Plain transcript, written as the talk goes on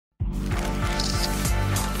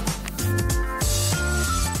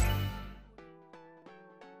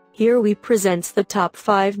Here we presents the top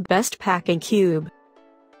 5 best packing cube.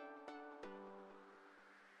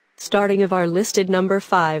 Starting of our listed number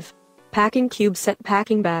 5. Packing Cube Set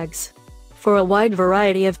Packing Bags. For a wide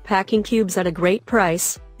variety of packing cubes at a great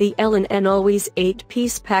price, the L&N Always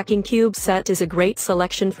 8-piece packing cube set is a great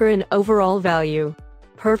selection for an overall value.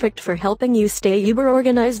 Perfect for helping you stay uber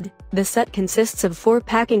organized, the set consists of 4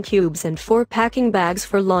 packing cubes and 4 packing bags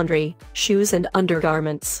for laundry, shoes and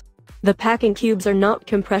undergarments. The packing cubes are not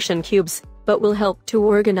compression cubes, but will help to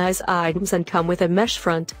organize items and come with a mesh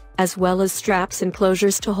front, as well as straps and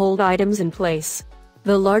closures to hold items in place.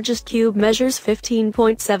 The largest cube measures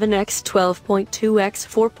 15.7 x 12.2 x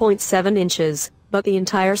 4.7 inches, but the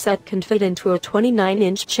entire set can fit into a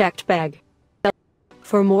 29-inch checked bag.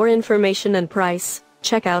 For more information and price,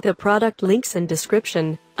 check out the product links and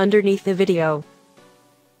description underneath the video.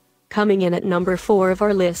 Coming in at number 4 of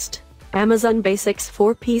our list, Amazon Basics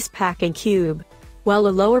 4-piece packing cube. While a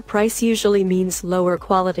lower price usually means lower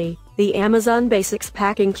quality, the Amazon Basics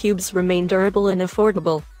packing cubes remain durable and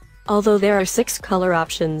affordable. Although there are 6 color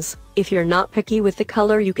options, if you're not picky with the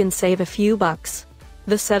color you can save a few bucks.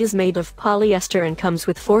 The set is made of polyester and comes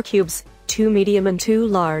with 4 cubes, 2 medium and 2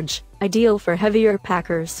 large, ideal for heavier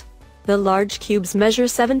packers. The large cubes measure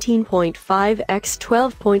 17.5 x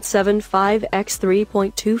 12.75 x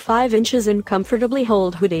 3.25 inches and comfortably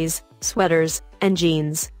hold hoodies, sweaters, and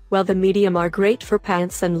jeans, while the medium are great for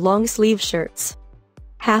pants and long-sleeve shirts.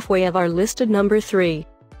 Halfway of our listed number 3.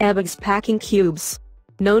 eBags Packing Cubes.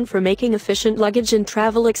 Known for making efficient luggage and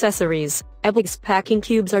travel accessories, eBags packing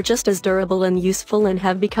cubes are just as durable and useful and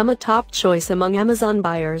have become a top choice among Amazon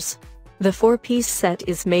buyers. The 4-piece set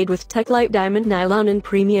is made with Techlite diamond nylon and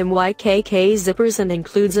premium YKK zippers and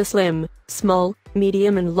includes a slim, small,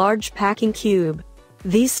 medium and large packing cube.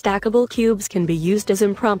 These stackable cubes can be used as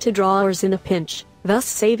impromptu drawers in a pinch, thus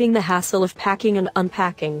saving the hassle of packing and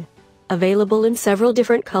unpacking. Available in several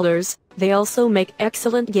different colors, they also make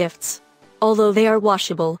excellent gifts. Although they are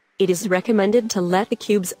washable, it is recommended to let the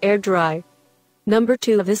cubes air dry. Number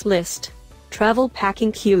 2 of this list. Travel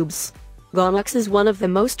Packing Cubes. Gonlux is one of the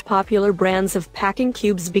most popular brands of packing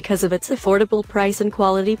cubes because of its affordable price and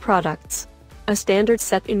quality products. A standard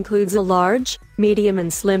set includes a large, medium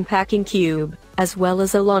and slim packing cube, as well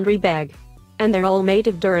as a laundry bag. And they're all made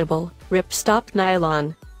of durable, rip-stop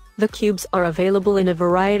nylon. The cubes are available in a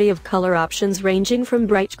variety of color options ranging from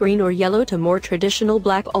bright green or yellow to more traditional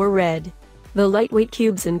black or red. The lightweight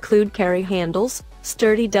cubes include carry handles,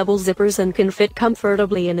 sturdy double zippers and can fit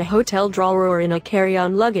comfortably in a hotel drawer or in a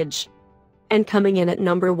carry-on luggage. And coming in at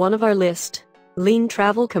number 1 of our list,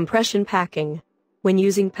 LeanTravel Compression Packing. When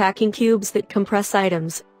using packing cubes that compress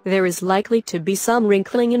items, there is likely to be some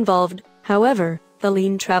wrinkling involved. However, the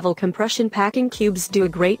LeanTravel compression packing cubes do a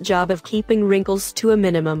great job of keeping wrinkles to a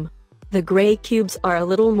minimum. The gray cubes are a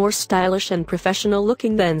little more stylish and professional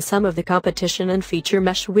looking than some of the competition and feature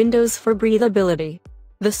mesh windows for breathability.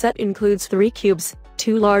 The set includes 3 cubes,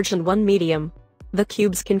 2 large and 1 medium. The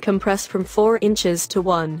cubes can compress from 4 inches to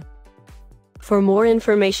 1. For more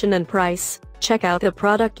information and price, check out the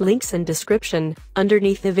product links and description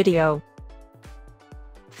underneath the video.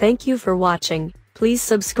 Thank you for watching. Please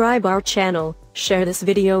subscribe our channel, share this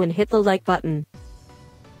video and hit the like button.